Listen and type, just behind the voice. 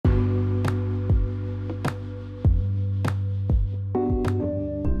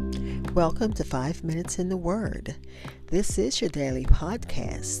Welcome to 5 Minutes in the Word. This is your daily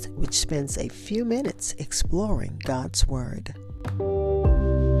podcast, which spends a few minutes exploring God's Word.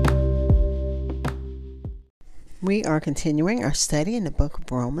 We are continuing our study in the book of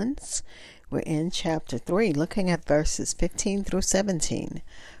Romans. We're in chapter 3, looking at verses 15 through 17,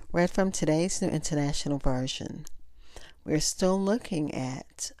 read from today's New International Version. We're still looking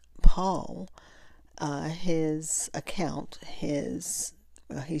at Paul, his account, he's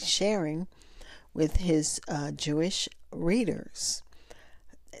sharing with his Jewish readers,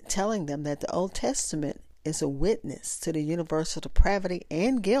 telling them that the Old Testament is a witness to the universal depravity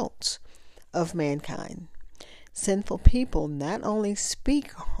and guilt of mankind. Sinful people not only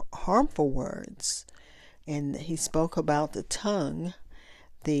speak harmful words, and he spoke about the tongue,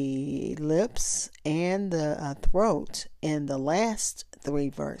 the lips, and the throat in the last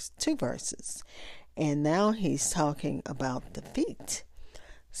two verses. And now he's talking about the feet.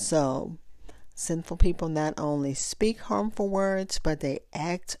 So, sinful people not only speak harmful words, but they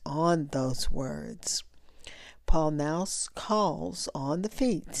act on those words. Paul now calls on the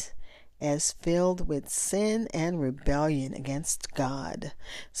feet as filled with sin and rebellion against God.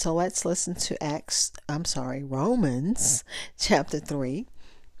 So let's listen to Romans chapter 3,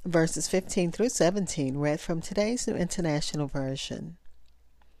 verses 15 through 17, read from today's New International Version.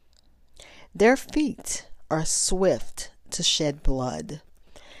 Their feet are swift to shed blood.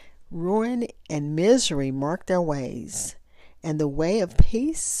 Ruin and misery mark their ways, and the way of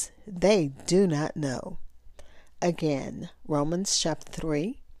peace they do not know. Again, Romans chapter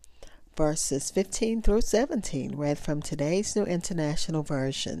 3, verses 15 through 17, read from today's New International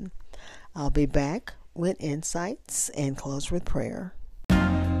Version. I'll be back with insights and close with prayer.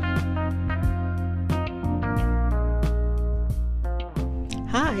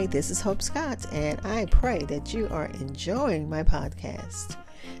 Hi, this is Hope Scott, and I pray that you are enjoying my podcast.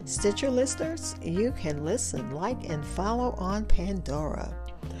 Stitcher listeners, you can listen, like, and follow on Pandora.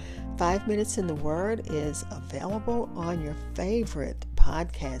 5 Minutes in the Word is available on your favorite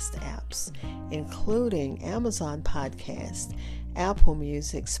podcast apps, including Amazon Podcast, Apple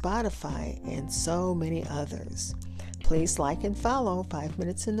Music, Spotify, and so many others. Please like and follow 5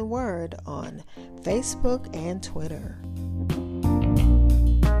 Minutes in the Word on Facebook and Twitter.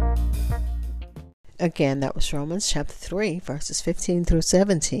 Again, that was Romans chapter 3, verses 15 through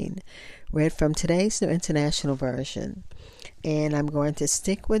 17, read from today's New International Version. And I'm going to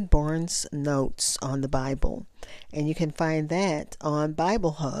stick with Barnes' notes on the Bible. And you can find that on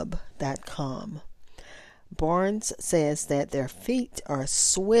BibleHub.com. Barnes says that their feet are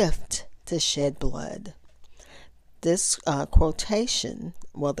swift to shed blood. This quotation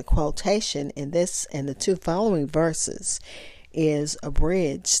in this and the two following verses is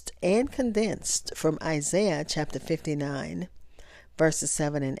abridged and condensed from Isaiah chapter 59, verses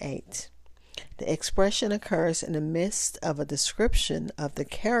 7 and 8. The expression occurs in the midst of a description of the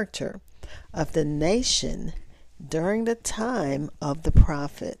character of the nation during the time of the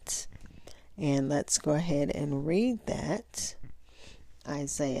prophet. And let's go ahead and read that.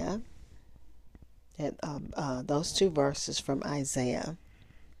 Isaiah, those two verses from Isaiah,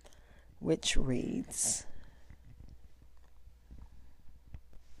 which reads,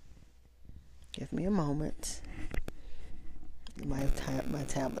 give me a moment. My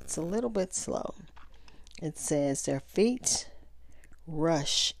tablet's a little bit slow. It says, their feet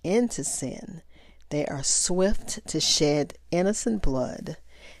rush into sin. They are swift to shed innocent blood.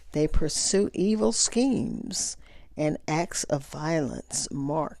 They pursue evil schemes, and acts of violence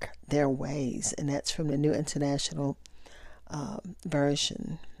mark their ways. And that's from the New International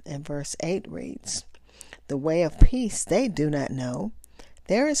Version. And verse 8 reads, the way of peace they do not know.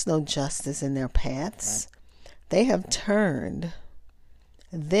 There is no justice in their paths. They have turned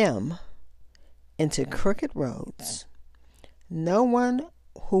them into crooked roads. No one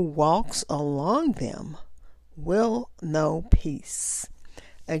who walks along them will know peace.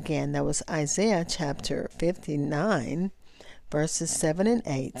 Again, that was Isaiah chapter 59, verses 7 and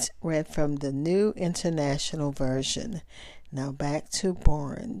 8, read from the New International Version. Now back to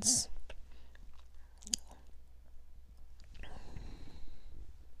Barnes.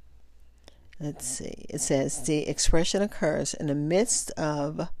 Let's see. It says the expression occurs in the midst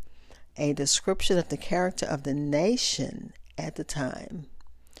of a description of the character of the nation at the time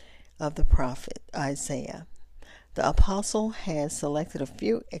of the prophet Isaiah. The apostle has selected a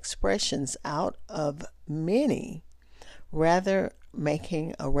few expressions out of many, rather than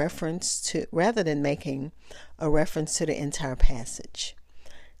making a reference to the entire passage.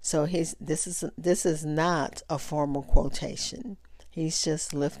 So this is not a formal quotation. He's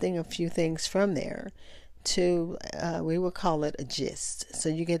just lifting a few things from there to, we would call it a gist. So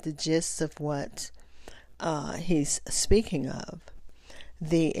you get the gist of what he's speaking of.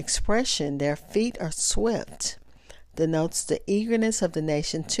 The expression, their feet are swift, denotes the eagerness of the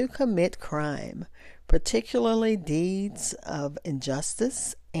nation to commit crime, particularly deeds of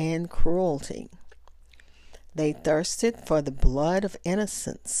injustice and cruelty. They thirsted for the blood of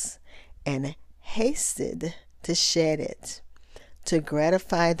innocents and hasted to shed it, to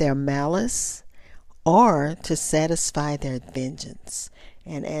gratify their malice or to satisfy their vengeance.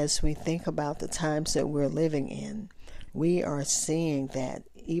 And as we think about the times that we're living in, we are seeing that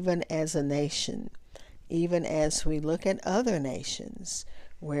even as a nation, even as we look at other nations,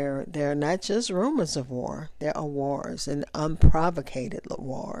 where there are not just rumors of war, there are wars and unprovocated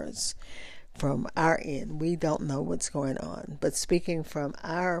wars. From our end, we don't know what's going on. But speaking from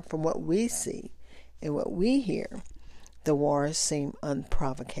what we see and what we hear, the wars seem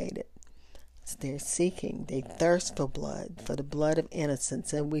unprovocated. They're seeking, they thirst for blood, for the blood of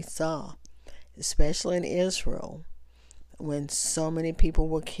innocents. And we saw, especially in Israel, when so many people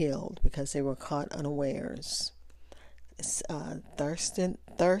were killed because they were caught unawares.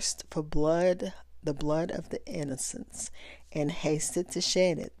 Thirst for blood, the blood of the innocents, and hasted to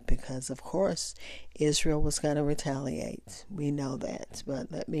shed it because, of course, Israel was going to retaliate. We know that.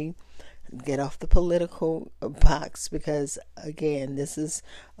 But let me get off the political box because, again, this is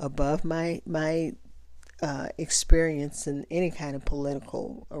above my experience in any kind of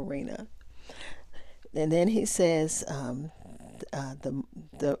political arena. And then he says,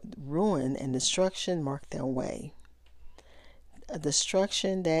 the ruin and destruction mark their way. A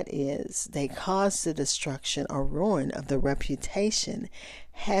destruction, that is, they cause the destruction or ruin of the reputation,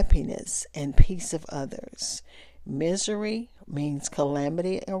 happiness, and peace of others. Misery means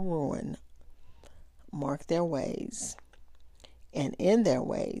calamity or ruin. Mark their ways. And in their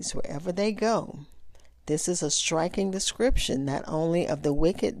ways, wherever they go. This is a striking description not only of the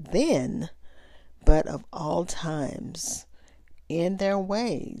wicked then, but of all times. In their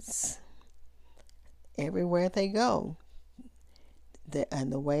ways. Everywhere they go.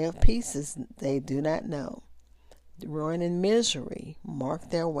 And the way of peace is they do not know. The ruin and misery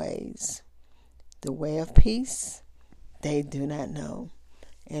mark their ways. The way of peace, they do not know.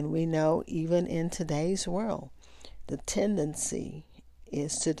 And we know even in today's world, the tendency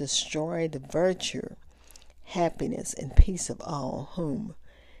is to destroy the virtue, happiness, and peace of all whom.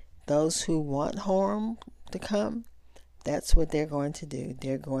 Those who want harm to come, that's what they're going to do.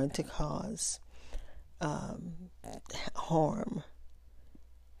 They're going to cause harm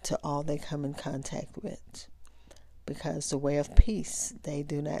to all they come in contact with. Because the way of peace, they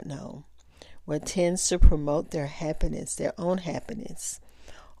do not know. What tends to promote their happiness, their own happiness,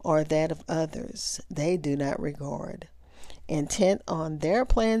 or that of others, they do not regard. Intent on their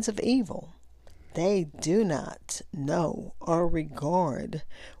plans of evil, they do not know or regard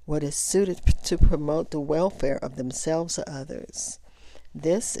what is suited to promote the welfare of themselves or others.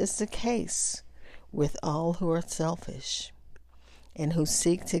 This is the case with all who are selfish and who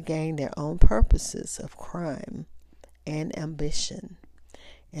seek to gain their own purposes of crime and ambition.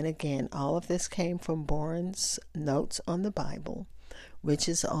 And again, all of this came from Barnes' Notes on the Bible, which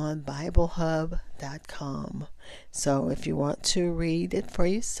is on BibleHub.com. So if you want to read it for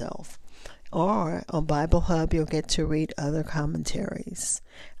yourself, or on Bible Hub, you'll get to read other commentaries.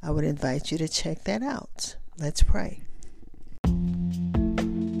 I would invite you to check that out. Let's pray.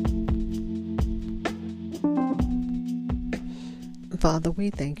 Father, we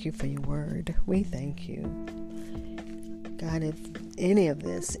thank you for your word. We thank you. God, if any of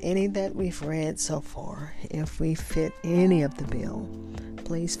this, any that we've read so far, if we fit any of the bill,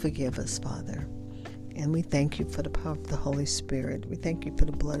 please forgive us, Father. And we thank you for the power of the Holy Spirit. We thank you for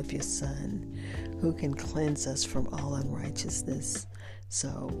the blood of your Son, who can cleanse us from all unrighteousness.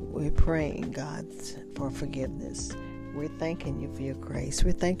 So we're praying, God, for forgiveness. We're thanking you for your grace.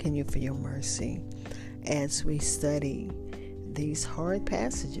 We're thanking you for your mercy as we study these hard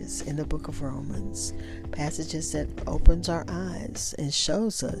passages in the book of Romans, passages that opens our eyes and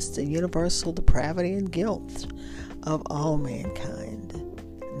shows us the universal depravity and guilt of all mankind,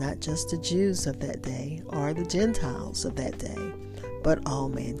 not just the Jews of that day or the Gentiles of that day, but all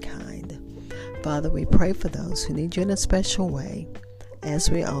mankind. Father, we pray for those who need you in a special way, as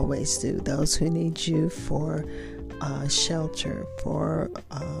we always do, those who need you for shelter, for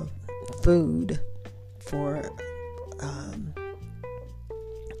food, for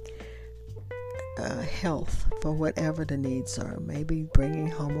health, for whatever the needs are. Maybe bringing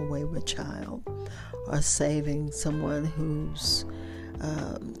home a wayward child, or saving someone who's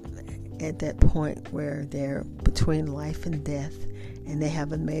at that point where they're between life and death and they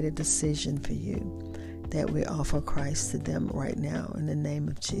haven't made a decision for you. that we offer Christ to them right now in the name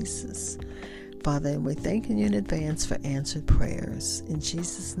of Jesus. Father, and we're thanking you in advance for answered prayers. In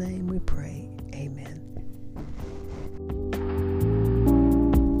Jesus' name we pray. Amen.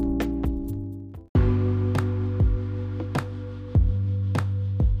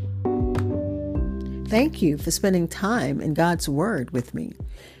 Thank you for spending time in God's Word with me.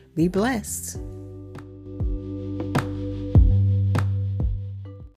 Be blessed.